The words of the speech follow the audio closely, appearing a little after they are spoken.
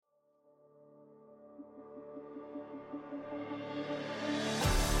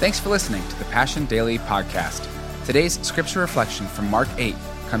Thanks for listening to the Passion Daily Podcast. Today's scripture reflection from Mark 8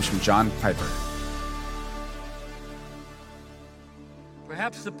 comes from John Piper.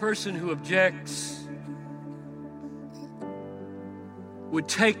 Perhaps the person who objects would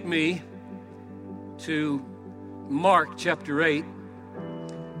take me to Mark chapter 8,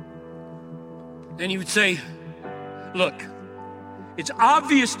 and he would say, look, it's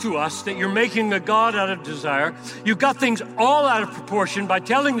obvious to us that you're making a God out of desire. You've got things all out of proportion by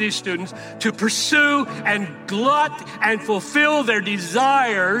telling these students to pursue and glut and fulfill their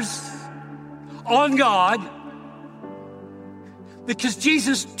desires on God, because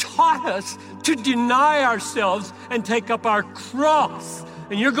Jesus taught us to deny ourselves and take up our cross.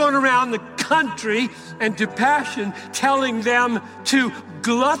 And you're going around the country and to Passion telling them to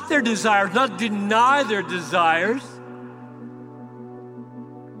glut their desires, not deny their desires.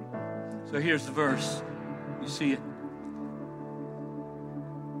 So here's the verse. You see it.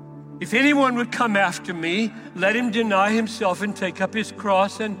 If anyone would come after me, let him deny himself and take up his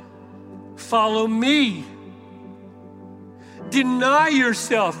cross and follow me. Deny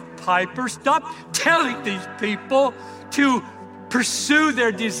yourself, Piper. Stop telling these people to pursue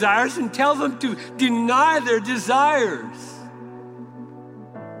their desires and tell them to deny their desires.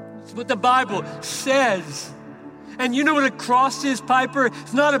 That's what the Bible says. And you know what a cross is, Piper?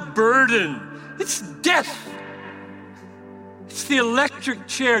 It's not a burden. It's death. It's the electric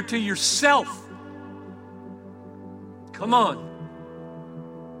chair to yourself. Come on.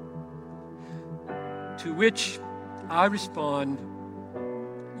 To which I respond,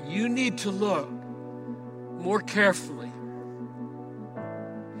 you need to look more carefully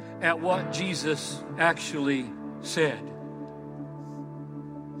at what Jesus actually said.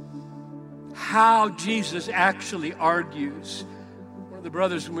 How Jesus actually argues. One of the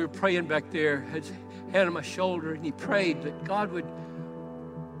brothers, when we were praying back there, had his hand on my shoulder, and he prayed that God would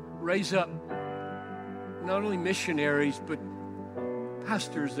raise up not only missionaries, but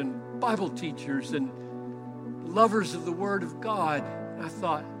pastors and Bible teachers and lovers of the Word of God. And I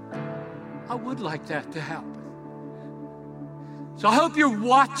thought, I would like that to happen. So I hope you're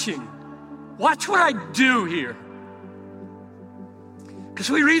watching. Watch what I do here. Because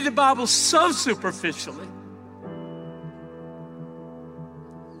we read the Bible so superficially.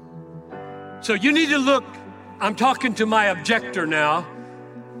 So you need to look. I'm talking to my objector now.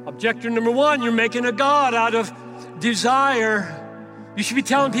 Objector number one, you're making a God out of desire. You should be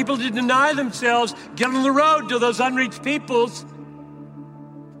telling people to deny themselves, get on the road to those unreached peoples.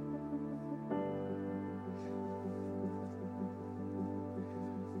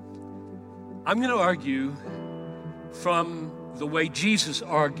 I'm going to argue from the way Jesus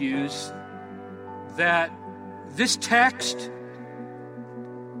argues that this text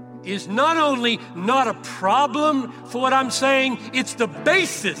is not only not a problem for what I'm saying, it's the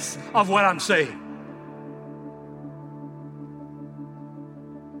basis of what I'm saying.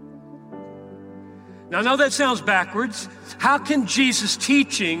 Now, I know that sounds backwards. How can Jesus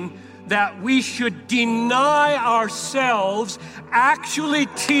teaching that we should deny ourselves actually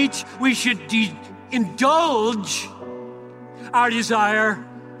teach we should indulge our desire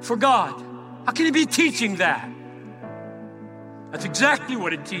for God? How can he be teaching that? That's exactly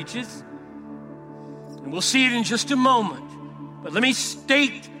what it teaches. And we'll see it in just a moment. But let me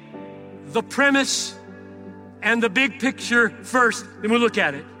state the premise and the big picture first, then we'll look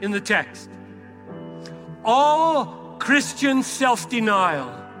at it in the text. All Christian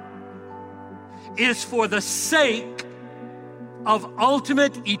self-denial is for the sake of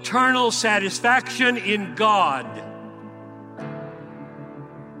ultimate eternal satisfaction in God.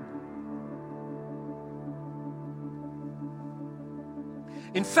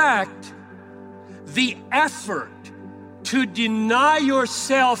 In fact, the effort to deny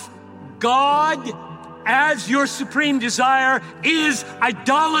yourself God as your supreme desire is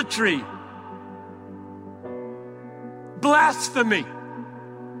idolatry, blasphemy.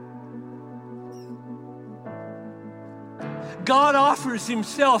 God offers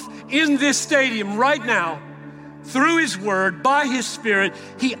himself in this stadium right now through his word, by his Spirit.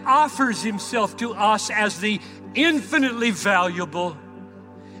 He offers himself to us as the infinitely valuable,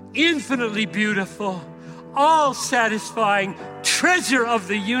 infinitely beautiful, all-satisfying treasure of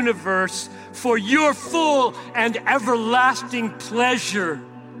the universe for your full and everlasting pleasure.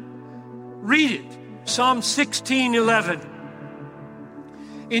 Read it, Psalm 16:11.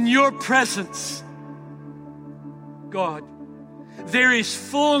 In your presence, God, there is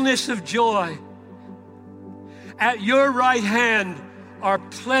fullness of joy. At your right hand are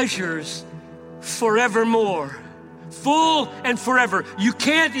pleasures forevermore. Full and forever. You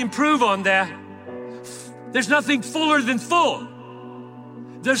can't improve on that. There's nothing fuller than full.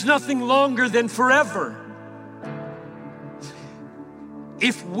 There's nothing longer than forever.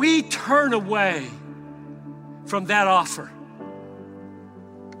 If we turn away from that offer,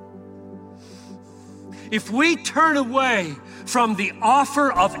 if we turn away from the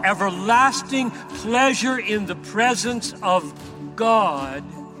offer of everlasting pleasure in the presence of God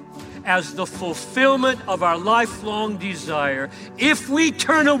as the fulfillment of our lifelong desire, if we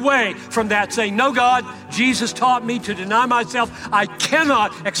turn away from that, saying, no, God, Jesus taught me to deny myself, I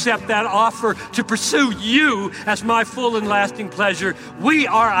cannot accept that offer to pursue you as my full and lasting pleasure, we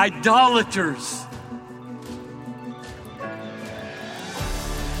are idolaters.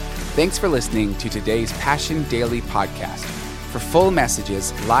 Thanks for listening to today's Passion Daily podcast. For full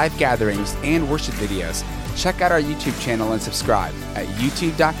messages, live gatherings, and worship videos, check out our YouTube channel and subscribe at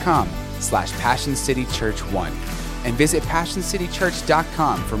youtube.com/PassionCityChurch1 and visit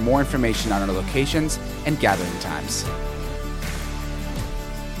PassionCityChurch.com for more information on our locations and gathering times.